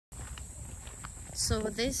So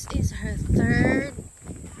this is her third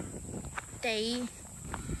day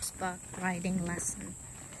horseback riding lesson.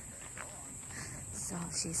 So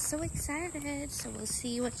she's so excited. So we'll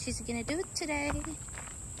see what she's gonna do today.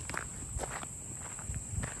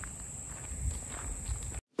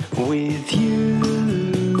 With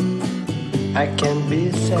you, I can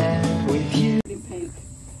be sad with you. Pink.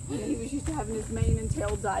 He was used to having his mane and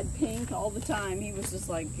tail dyed pink all the time. He was just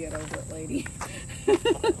like, get over it, lady.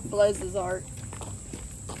 Bless his heart.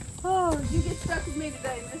 Oh, you get stuck with me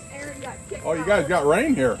today. Miss Erin got kicked out. Oh, you guys got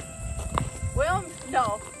rain here. Well,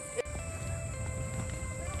 no.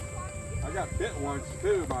 I got bit once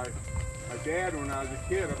too by my dad when I was a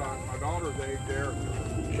kid, about my daughter's age there.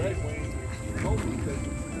 Red wing, he told me to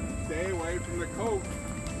stay away from the coat.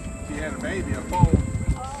 She had a baby, a foal,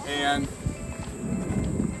 and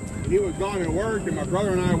he was gone to work, and my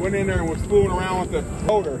brother and I went in there and was fooling around with the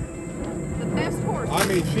motor. The best horse. I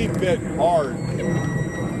mean, she bit hard.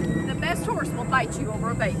 The best horse will bite you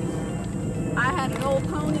over a baby. I had an old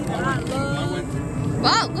pony that I loved.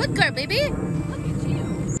 Wow, good girl, baby. Look at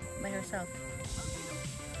you. By herself.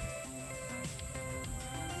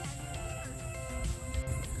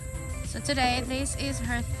 So today, this is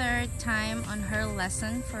her third time on her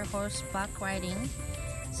lesson for horseback riding.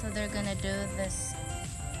 So they're gonna do this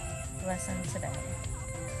lesson today.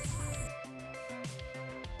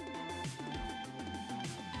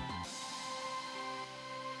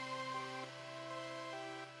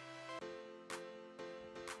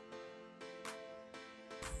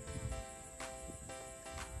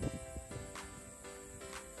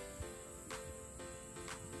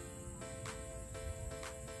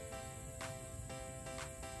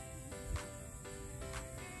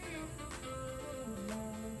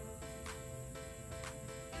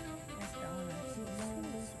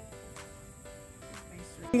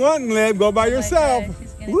 One Lib, go by yourself. God,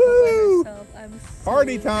 she's gonna Woo! go by herself. I'm so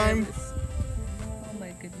Party time. nervous. Oh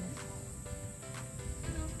my goodness.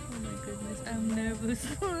 Oh my goodness, I'm nervous.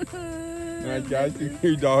 I got you,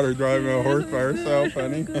 your daughter driving a horse by herself,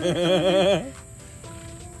 honey. Oh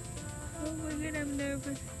my god, I'm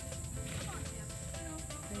nervous.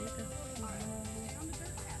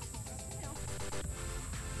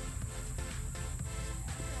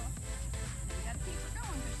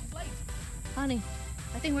 Honey,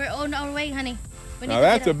 I think we're on our way, honey. We need Now to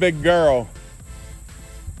that's get a up. big girl.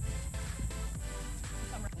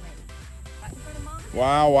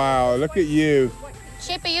 Wow, wow, look at you.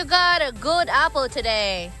 Chippy, you got a good apple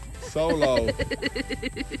today. Solo.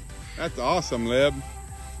 That's awesome, Lib.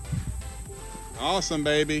 Awesome,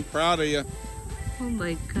 baby. Proud of you. Oh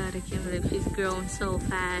my god, I can't believe she's grown so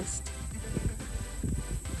fast.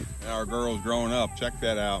 Our girl's grown up. Check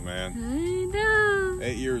that out, man. I know.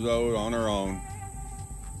 8 years old on her own.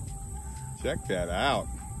 Check that out.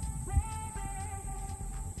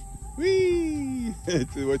 Whee!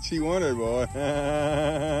 It's what she wanted, boy.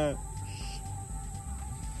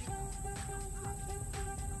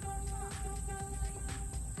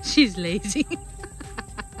 She's lazy.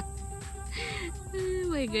 Oh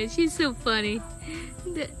my god, she's so funny.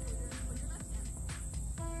 She's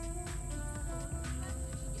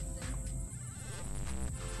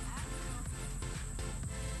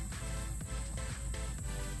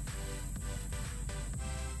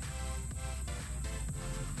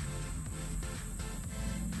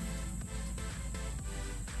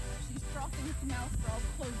frothing at the mouth for all the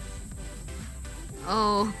clothes she's going to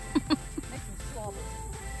Oh. Makes them slobber.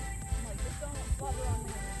 I'm like, just don't slobber on me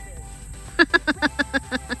in the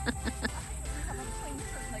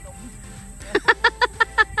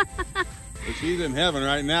But she's in heaven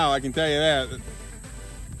right now, I can tell you that. Look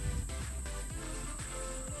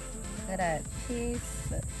at that.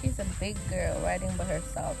 She's a big girl riding by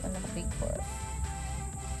herself on a big horse.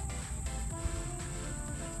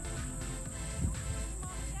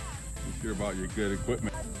 You sure about your good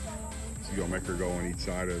equipment? She's gonna make her go on each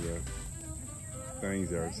side of the things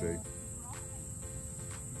there, see?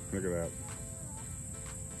 Look at that.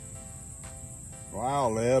 Wow,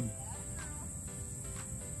 Lib.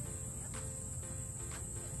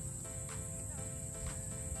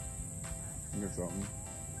 Look at something.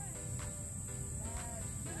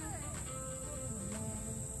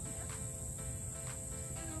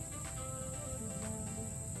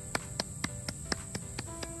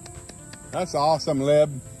 That's awesome,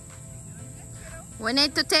 Lib. We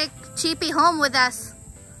need to take Chippy home with us.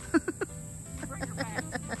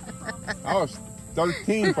 I was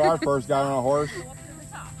 13 before I first got on a horse. Go up to the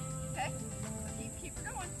top, okay? Keep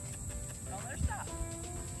her going. Don't let her stop.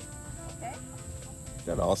 Okay? Is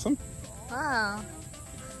that awesome? Wow.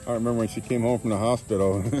 I remember when she came home from the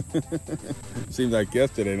hospital. Seems like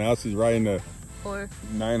yesterday. Now she's riding the Or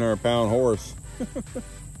 900-pound horse.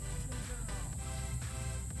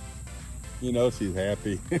 You know she's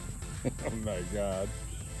happy. Oh my God.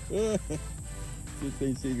 She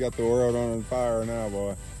thinks she's got the world on fire now,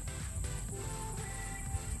 boy.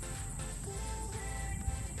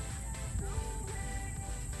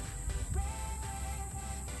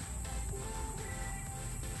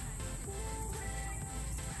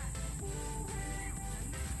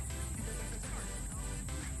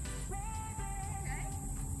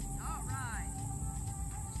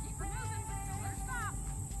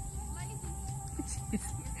 Oh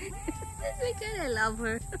my God, I love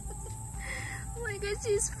her. Oh my God,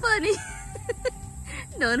 she's funny.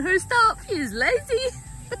 Don't her stop, she's lazy.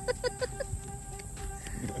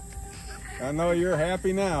 I know you're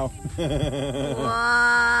happy now.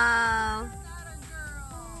 Wow.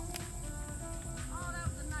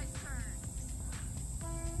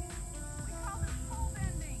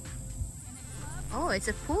 Oh, it's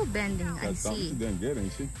a pool bending. I That's something see. she didn't get,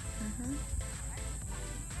 ain't she?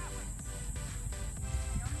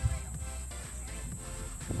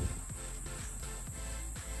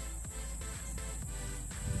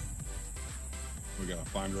 We gotta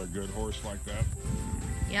find her a good horse like that.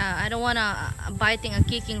 Yeah, I don't want a biting, a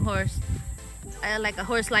kicking horse. I like a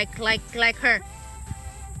horse like her.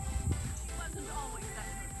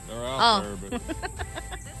 They're out Oh. there, but This took a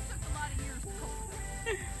lot of years to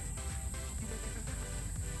cultivate.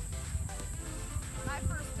 When I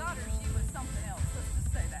first got her, she was something else. Let's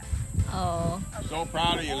just say that. Oh. so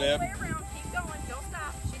proud of you, All Lib. the way around, keep going, don't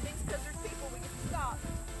stop. She thinks because there's people we get to stop.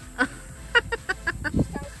 She's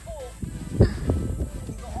kind of full.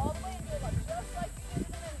 You go all the way and do it just like you did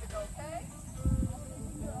in an indigo, okay? You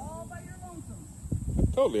do it all by your lonesome.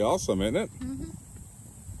 Totally awesome, isn't it? Mm-hmm.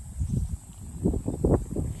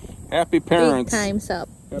 Happy parents. Big times up.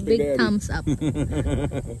 Happy Big daddy. thumbs up.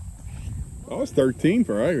 I was 13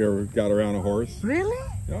 for I ever got around a horse. Really?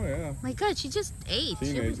 Oh yeah. My God, she just ate.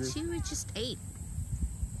 Teenager. She was just 8.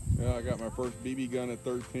 Yeah, I got my first BB gun at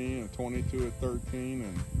 13, a 22 at 13,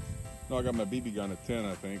 and no, I got my BB gun at 10,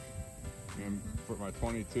 I think, and put my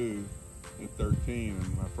 22 at 13,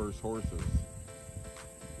 and my first horse was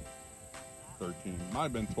 13. Might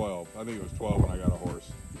have been 12. I think it was 12 when I got a horse.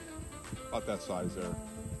 About that size there.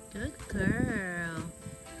 Good girl.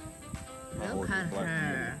 My Look horse at was black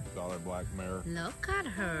her. Dollar black mare. Look at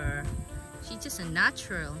her. She's just a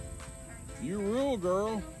natural. You rule,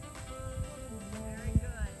 girl. Very good.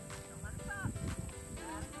 Don't let her stop.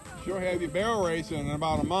 She'll have you barrel racing in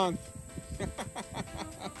about a month.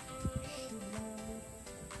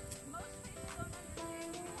 Most people don't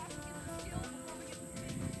understand you have to get the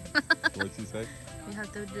skill before we get the What'd she say? We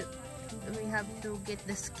have to get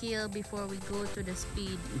the skill before we go to the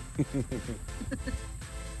speed.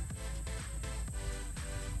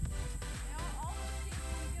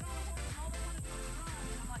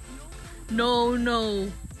 No.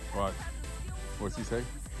 What? What's he say?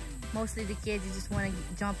 Mostly the kids just want to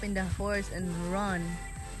jump in the horse and run.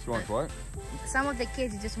 She wants what? Some of the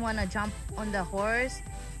kids just want to jump on the horse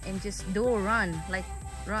and just do a run, like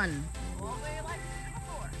run. all the way like we did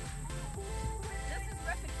before. This is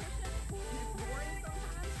repetition, and it's boring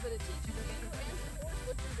sometimes, but it teaches you to the horse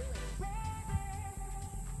what you're doing.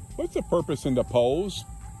 What's the purpose in the poles?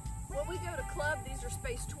 When we go to club, these are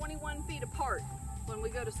spaced 21 feet apart. When we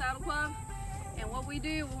go to saddle club, and what we're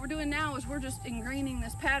doing now is we're just ingraining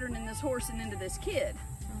this pattern in this horse and into this kid.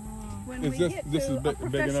 When Is we this get this to is a big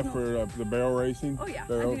enough professional- for the barrel racing? Oh yeah,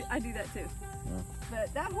 Barrels? I do that too. Yeah.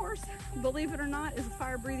 But that horse, believe it or not, is a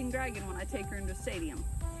fire-breathing dragon when I take her into a stadium.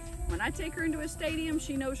 When I take her into a stadium,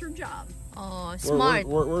 she knows her job. Oh, smart.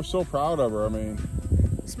 We're so proud of her. I mean,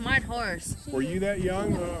 Smart horse. were you that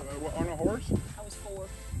young on a horse? I was 4.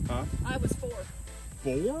 Huh? I was 4.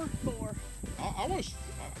 4? 4. I was.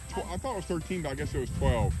 I thought it was 13, but I guess it was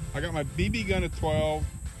 12. I got my BB gun at 12,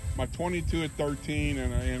 my 22 at 13,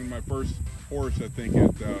 and my first horse I think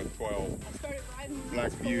at 12. I started riding when I Black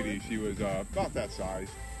was 4. Beauty. She was about that size.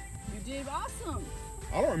 You did awesome.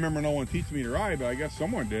 I don't remember no one teaching me to ride, but I guess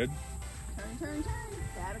someone did. Turn.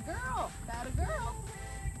 That a girl.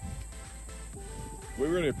 We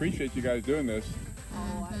really appreciate you guys doing this.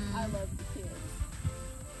 Oh, I love the kids.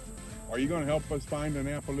 Are you going to help us find an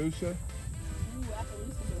Appaloosa? Ooh,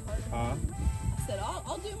 Appaloosas are hard to Huh? find. I said,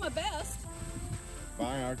 I'll do my best.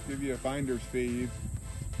 Fine, I'll give you a finder's fee.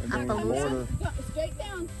 And then Appaloosa? we'll board her. Go straight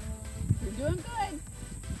down. You're doing good.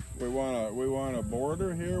 We want to board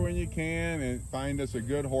her here when you can and find us a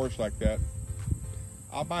good horse like that.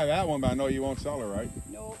 I'll buy that one, but I know you won't sell her, right?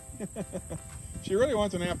 Nope. She really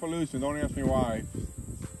wants an Appaloosa. Don't ask me why.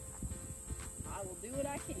 I will do what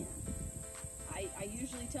I can. I I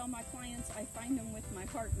usually tell my clients I find them with my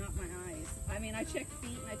heart, not my eyes. I mean, I check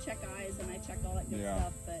feet and I check eyes and I check all that good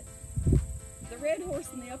stuff, but the red horse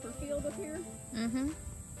in the upper field up here.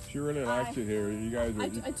 She really likes it here. You guys are...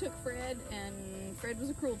 I took Fred, and Fred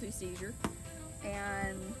was a cruelty seizure,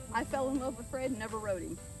 and I fell in love with Fred and never rode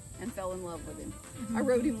him, and fell in love with him. I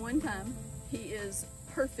rode him one time. He is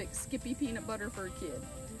perfect Skippy peanut butter for a kid.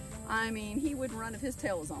 I mean, he wouldn't run if his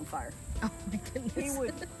tail was on fire. Oh my goodness. He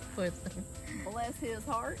would. Poor thing. Bless his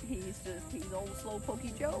heart. He's old slow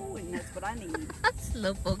pokey Joe, and that's what I need.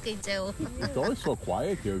 Slow pokey Joe. It's always so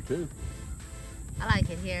quiet here too. I like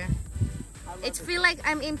it here. It feels like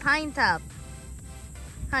I'm in Pine Top.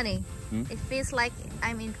 Honey, it feels like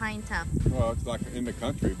I'm in Pine Top. Well, it's like in the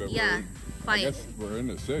country, but yeah, I guess we're in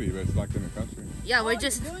the city, but it's like in the country. Yeah, we're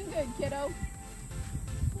just... You're doing good, kiddo.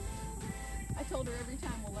 I told her every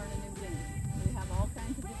time we'll learn a new game. We have all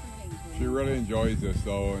kinds of different games. She really enjoys this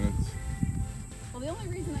though, and it's... Well, the only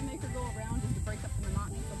reason I make her go around is to break up the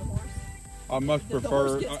monotony for the horse. I much The prefer...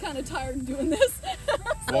 horse gets kind of tired of doing this.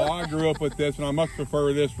 Well, I grew up with this, and I much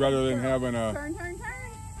prefer this rather than having a... Turn, turn,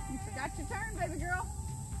 turn. You forgot your turn, baby girl.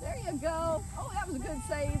 There you go. Oh, that was a good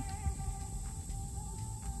save.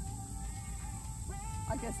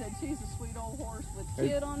 Like I said, she's a sweet old horse with a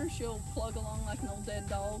kid on her. She'll plug along like an old dead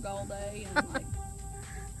dog all day. And like...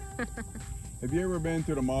 Have you ever been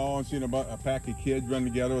to the mall and seen a pack of kids run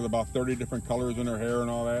together with about 30 different colors in their hair and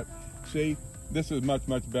all that? See, this is much,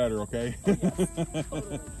 much better, okay? Oh, yes,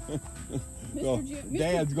 totally. So,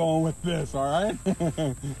 Dad's going with this, all right?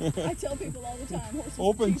 I tell people all the time, horses...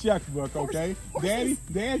 Open checkbook, okay?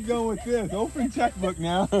 Dad's going with this. Open checkbook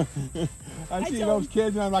now. I see those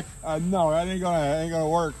kids and I'm like, no, that ain't gonna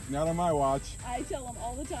work. Not on my watch. I tell them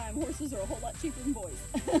all the time, horses are a whole lot cheaper than boys.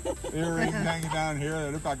 Earrings hanging down here,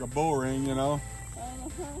 they look like a bull ring, you know?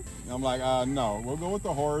 I'm like, no, we'll go with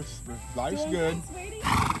the horse. Life's good.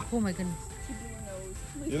 Oh my goodness. She blew her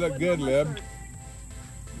nose. You look good, Lib.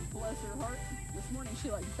 Bless her heart. This morning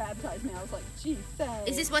she like baptized me. I was like, gee, thanks.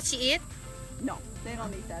 Is this what she eat? No, they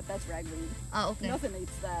don't eat that. That's ragweed. Oh, okay. Nothing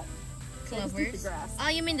eats that. They just eat the grass. Oh,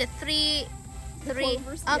 you mean the three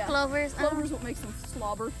clovers? Oh, yeah. clovers. Clovers what makes them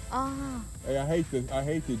slobber. Oh. Hey, I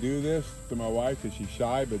hate to do this to my wife because she's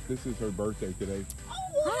shy, but this is her birthday today.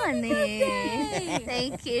 Oh, honey.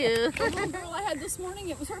 Thank you. The little girl I had this morning,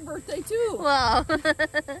 it was her birthday too. Wow. So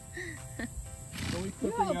we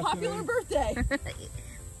You have a popular birthday.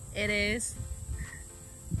 It is.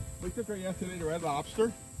 We took her yesterday to Red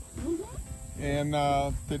Lobster, and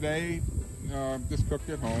today just cooked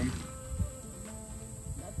at home.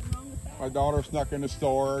 Nothing wrong with that. My daughter snuck in the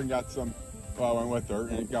store and got some, well, I went with her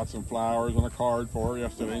and got some flowers on a card for her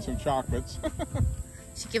yesterday and some chocolates.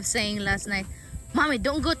 She kept saying last night, Mommy,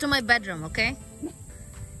 don't go to my bedroom, okay?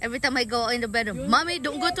 Every time I go in the bedroom, Mommy,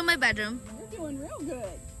 don't go to my bedroom. You're doing real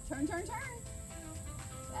good. Turn, turn, turn.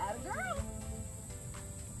 Atta girl.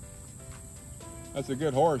 That's a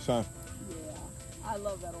good horse, huh? Yeah, I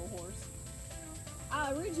love that old horse.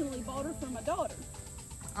 I originally bought her for my daughter.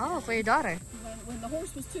 Oh, for your daughter. When the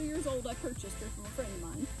horse was 2 years old, I purchased her from a friend of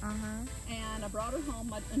mine. And I brought her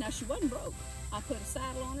home. And now she wasn't broke. I put a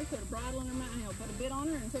saddle on her, put a bridle on her mouth, put a bit on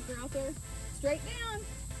her, and took her out there. Straight down.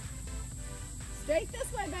 Straight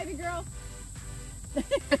this way, baby girl.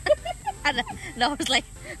 And I was like,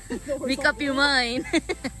 make up your mind.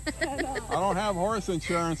 And, I don't have horse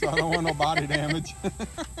insurance, so I don't want no body damage.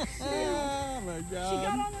 Oh my God. She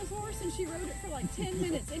got on this horse and she rode it for like 10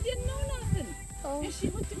 minutes. It didn't know nothing. Oh. And she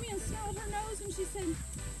looked at me and snarled her nose and she said,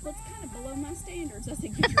 well, it's kind of below my standards. I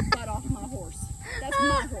said, get your butt off my horse. That's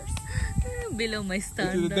my horse. Below my This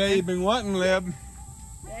standard. is the day you've been wanting, Lib.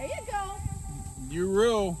 There you go. You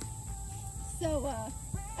rule. So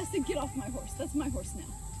I said, get off my horse. That's my horse now.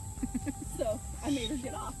 So I made her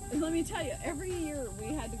get off. And let me tell you, every year we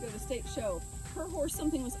had to go to state show. Her horse,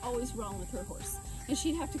 something was always wrong with her horse. And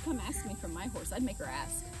she'd have to come ask me for my horse. I'd make her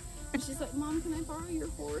ask. And she's like, Mom, can I borrow your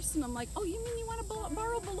horse? And I'm like, oh, you mean you want to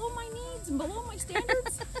borrow below my needs and below my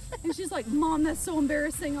standards? And she's like, Mom, that's so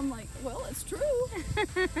embarrassing. I'm like, well, it's true.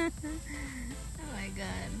 Oh my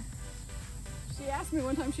God. She asked me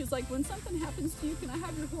one time, she was like, when something happens to you, can I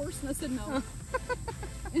have your horse? And I said, no.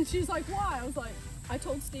 And she's like, why? I was like, I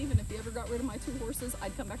told Steven if he ever got rid of my 2 horses,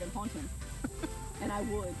 I'd come back and haunt him. And I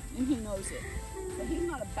would. And he knows it. So he's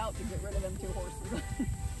not about to get rid of them 2 horses.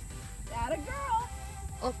 Atta girl.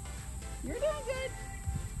 Oh. You're doing good.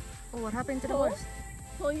 Oh, what happened to the Pull. horse?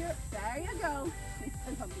 Pull your, there you go.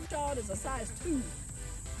 Shod is a size 2.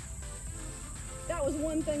 That was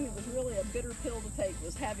one thing that was really a bitter pill to take,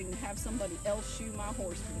 was having to have somebody else shoe my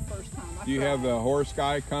horse for the first time. Do you have the horse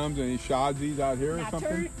guy comes and he shods these out here or now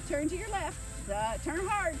something? turn to your left. Turn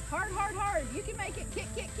hard. Hard, hard, hard. You can make it. Kick,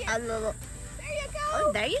 kick, kick. A little. There you go.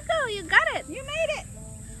 Oh, there you go. You got it. You made it.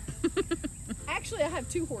 Actually, I have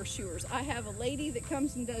 2 horseshoers. I have a lady that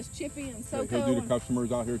comes and does Chippy and Soko. He'll do the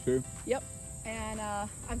customers out here too? Yep. And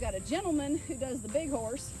I've got a gentleman who does the big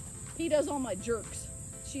horse. He does all my jerks.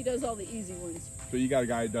 She does all the easy ones. So you got a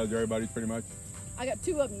guy that does everybody's pretty much? I got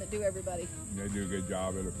 2 of them that do everybody. They do a good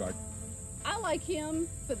job, it looks like. I like him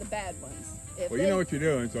for the bad ones. Well, you know what you're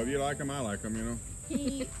doing, so if you like them, I like them, you know.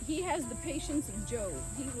 He has the patience of Job.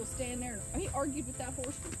 He will stand there and he argued with that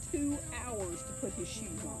horse for 2 hours to put his shoes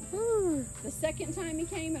on. Ooh. The second time he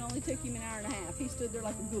came, it only took him an hour and a half. He stood there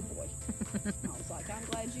like a good boy. I was like, I'm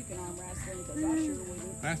glad you can arm wrestling because I sure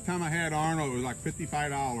wouldn't. Last time I had Arnold, it was like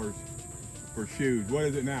 $55 for shoes. What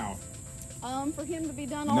is it now? For him to be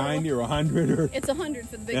done all 90 or 100 or? It's 100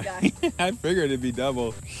 for the big guy. I figured it'd be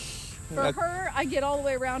double. For her, I get all the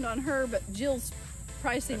way around on her, but Jill's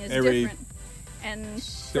pricing is Every different. And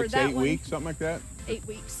for 6, that 8 one, weeks, something like that? 8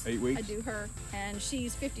 weeks. 8 weeks? I do her, and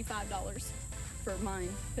she's $55 for mine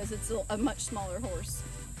because it's a much smaller horse.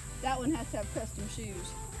 That one has to have custom shoes.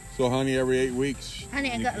 So, honey, every 8 weeks,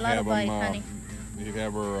 Honey, I you got a lot of bite, honey. You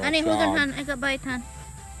have her Honey, hold on, shod, hon. I got bite, hon.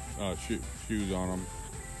 shoes on them.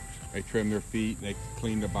 They trim their feet, they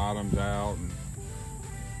clean the bottoms out,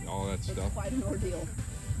 and all that It's stuff. quite an ordeal.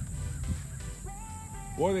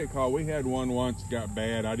 What do they call? We had one once, got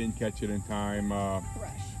bad. I didn't catch it in time.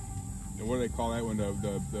 Thrush. What do they call that when the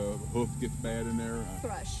hoof gets bad in there?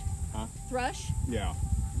 Thrush. Huh? Thrush? Yeah.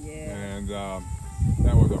 Yeah. And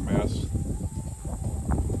that was a mess.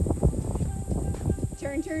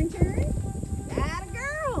 Turn, turn, turn. Atta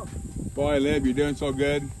girl. Boy, Lib, you're doing so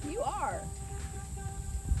good. You are.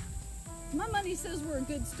 My money says we're a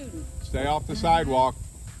good student. Stay off the sidewalk.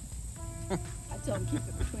 I tell them keep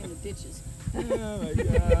it between the ditches. Oh my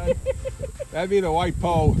God. That'd be the white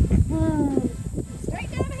pole.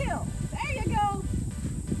 Straight down the hill. There you go.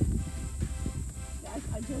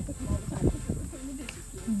 I joke with them all the time. Keep it between the ditches,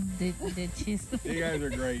 kid. Did she? You guys are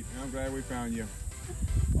great. I'm glad we found you.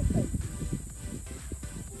 Well, thank you.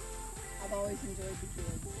 I've always enjoyed the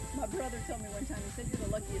kids. My brother told me one time, he said, you're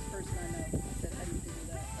the luckiest person I know. I said, how do you figure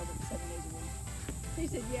that? I work 7 days a week. He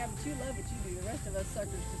said, yeah, but you love what you do. The rest of us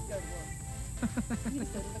suckers just go to work. He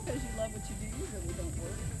said, because you love what you do, you really don't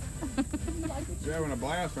work. You like what you You're do. having a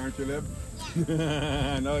blast, aren't you, Lib?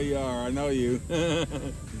 I know you are. I know you. It's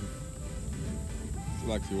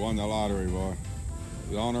like she won the lottery, boy.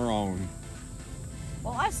 She's on her own.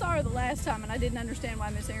 Well, I saw her the last time, and I didn't understand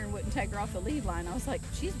why Miss Erin wouldn't take her off the lead line. I was like,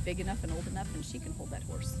 she's big enough and old enough, and she can hold that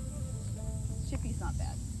horse. Chippy's not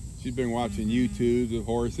bad. She's been watching YouTubes of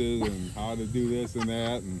horses and how to do this and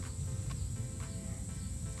that, and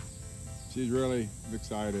she's really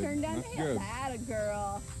excited. Turn down That's the hill. good. Atta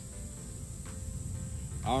girl.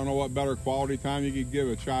 I don't know what better quality time you could give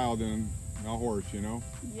a child than a horse, you know?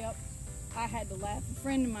 Yep. I had to laugh. A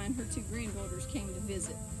friend of mine, her 2 granddaughters came to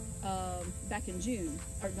visit back in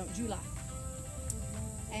July.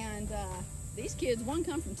 And these kids, one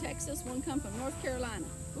come from Texas, one come from North Carolina.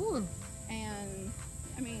 Ooh. And,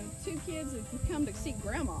 I mean, 2 kids have come to see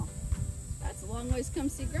Grandma. That's a long ways to come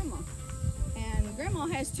see Grandma. And Grandma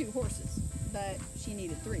has 2 horses, but she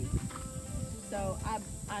needed 3. So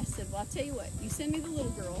I said, well, I'll tell you what, you send me the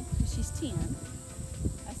little girl, she's 10.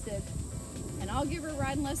 I said, and I'll give her a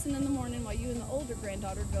riding lesson in the morning while you and the older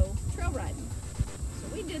granddaughter go trail riding. So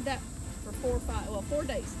we did that for 4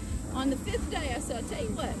 days. On the 5th day, I said, I'll tell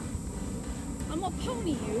you what, I'm gonna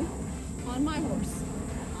pony you on my horse.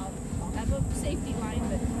 I'll have a safety line,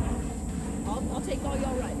 but I'll take all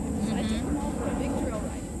y'all riding. So I took them all for a big trail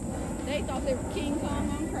ride. They thought they were King Kong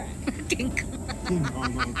on crack. King Kong. King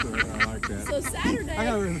Kong on credit. I like that. So Saturday, I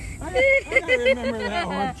gotta remember that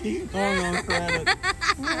one. King Kong on credit.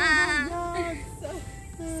 Oh my God. so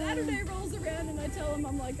Saturday rolls around and I tell them,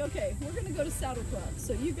 I'm like, okay, we're gonna go to Saddle Club.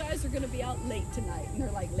 So you guys are gonna be out late tonight. And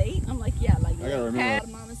they're like, late? I'm like, yeah, like I gotta late. remember. A lot of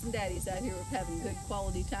mamas and daddies out here were having good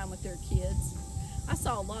quality time with their kids. I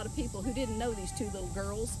saw a lot of people who didn't know these 2 little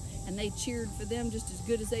girls, and they cheered for them just as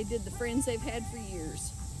good as they did the friends they've had for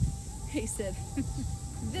years. He said,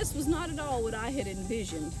 this was not at all what I had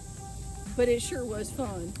envisioned, but it sure was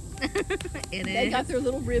fun. They got their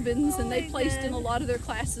little ribbons, and they placed in a lot of their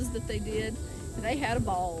classes that they did. And they had a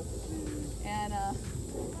ball. And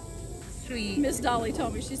Sweet. Miss Dolly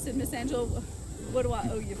told me, she said, Miss Angela, what do I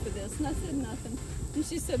owe you for this? And I said, nothing. And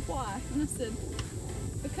she said, why? And I said,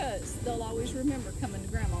 because they'll always remember coming to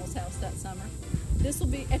Grandma's house that summer. This will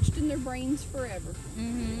be etched in their brains forever.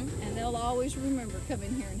 And they'll always remember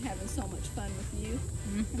coming here and having so much fun with you.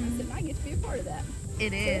 And I said, I get to be a part of that.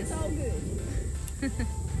 It is. So it's all good.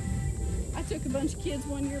 I I took a bunch of kids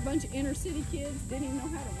one year, a bunch of inner city kids, didn't even know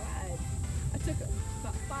how to ride. I took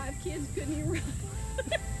about 5 kids, couldn't even ride.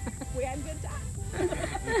 We had a good time.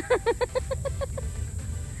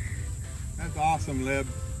 That's awesome, Lib.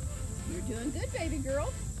 You're doing good, baby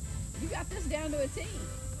girl. You got this down to a T.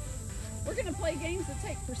 We're gonna play games that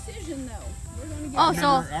take precision, though. We're gonna get.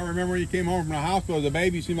 Oh, I remember when you came home from the hospital as a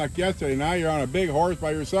baby, seemed like yesterday. Now you're on a big horse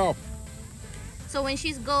by yourself. So when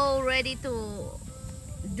she's ready to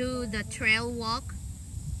do the trail walk,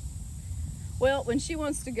 Well, when she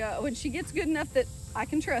wants to go, when she gets good enough that I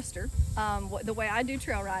can trust her, the way I do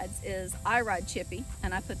trail rides is I ride Chippy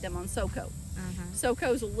and I put them on SoCo.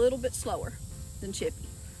 SoCo's a little bit slower than Chippy.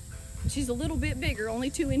 She's a little bit bigger, only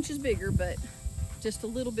 2 inches bigger, but just a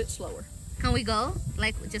little bit slower. can we go?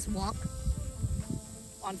 Like just walk?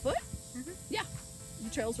 On foot? Yeah, the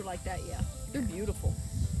trails are like that. Yeah, they're beautiful.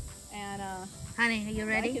 And Honey, are you I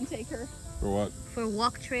ready can take her. For what? for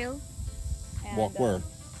walk trail? And, Walk where?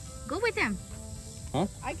 Go with them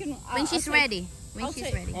I can. when she's ready. When I'll she's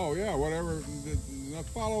take- ready. Oh yeah, whatever. Let's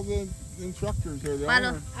follow the instructors here. The Follow.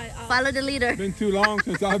 owner. Follow the leader. It's been too long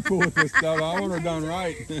since I've pulled this stuff. I want her done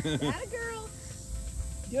right. Atta girl,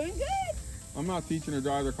 doing good. I'm not teaching her to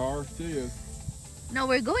drive the car. She is. No,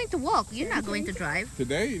 we're going to walk. You're not going to drive.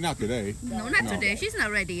 Today? Not today. No, not No. today. She's not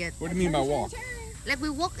ready yet. What do you mean by Turn, turn, walk? turn. Like we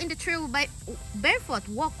walk in the trail by barefoot.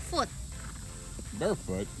 Walk foot.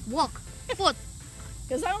 Barefoot? Walk foot.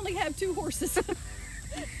 Because I only have 2 horses.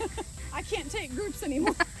 I can't take groups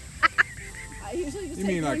anymore. I usually just You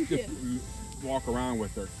take mean one like kid. just walk around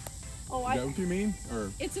with her? Oh, Is that what you mean?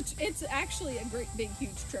 Or it's actually a great big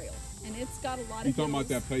huge trail, and it's got a lot you of. talking about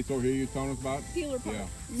hills. that place over here you're telling us about? Peeler Park.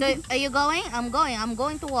 Yeah. So are you going? I'm going. I'm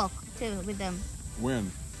going to walk too with them.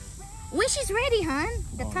 When? When she's ready, hon.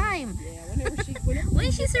 The Oh. Yeah, time. whenever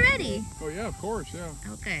When she's ready. Oh yeah, of course, yeah.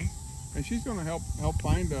 Okay. And she's gonna help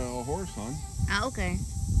find a horse, hon. Ah, okay.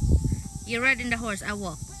 You're riding the horse. I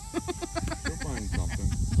walk. She'll find something.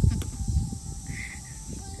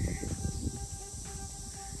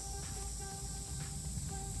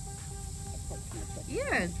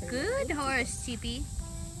 You're a good horse, Chippy.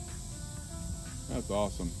 That's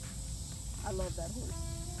awesome. I love that horse.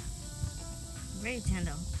 Very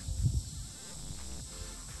tender.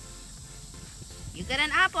 You get an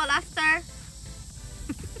apple after.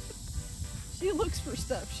 She looks for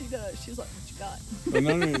stuff. She does. She's like, what you got? So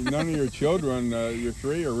none of your children, your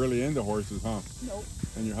 3 are really into horses, huh? Nope.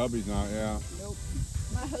 And your hubby's not, yeah. Nope.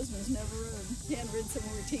 My husband's never rode. He hadn't ridden since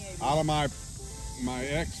we were teenagers. Out of my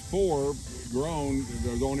ex-4 grown,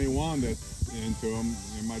 there's only one that's into them,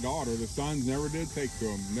 and my daughter. The sons never did take to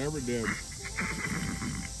them, never did.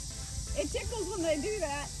 It tickles when they do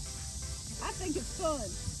that. I think it's fun.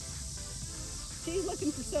 She's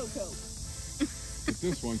looking for SoCo. But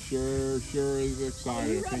this one sure is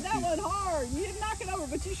excited. You I rubbed think that one hard. You didn't knock it over,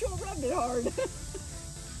 but you sure rubbed it hard.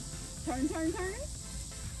 Turn, turn, turn.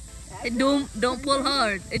 That's Don't it. pull Turn, turn,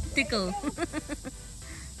 hard. turn. It tickles.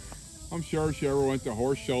 I'm sure if she ever went to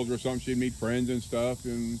horse shows or something, she'd meet friends and stuff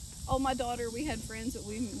and Oh, my daughter, we had friends that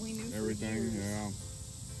we knew for everything. years. Yeah.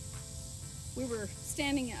 We were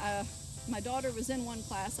standing, my daughter was in one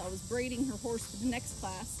class. I was braiding her horse for the next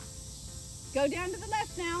class. Go down to the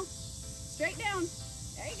left now. Straight down.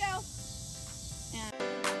 There you go.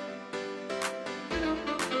 And